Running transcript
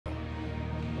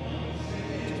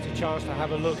chance to have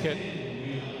a look at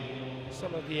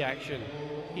some of the action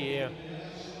here.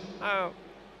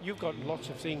 You've got lots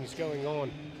of things going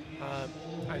on,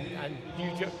 and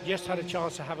you just had a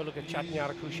chance to have a look at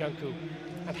Chatnyara Kushanku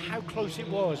and how close it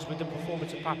was with the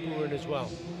performance of Papuran as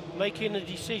well. Making a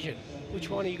decision,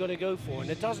 which one are you going to go for? And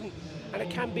it doesn't, and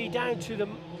it can be down to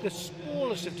the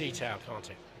smallest of detail, can't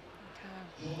it?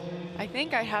 I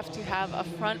think I have to have a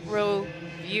front row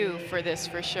view for this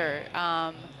for sure.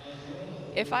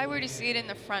 If I were to see it in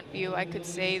the front view, I could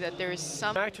say that there's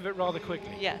some... Out of it rather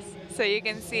quickly. Yes, so you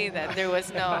can see that there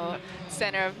was no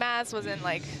center of mass, wasn't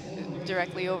like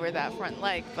directly over that front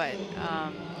leg, but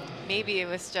maybe it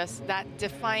was just that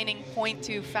defining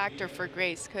 0.2 factor for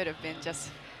Grace could have been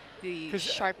just the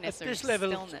sharpness at or this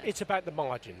level, stillness. it's about the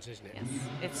margins, isn't it?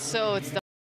 Yes, it's the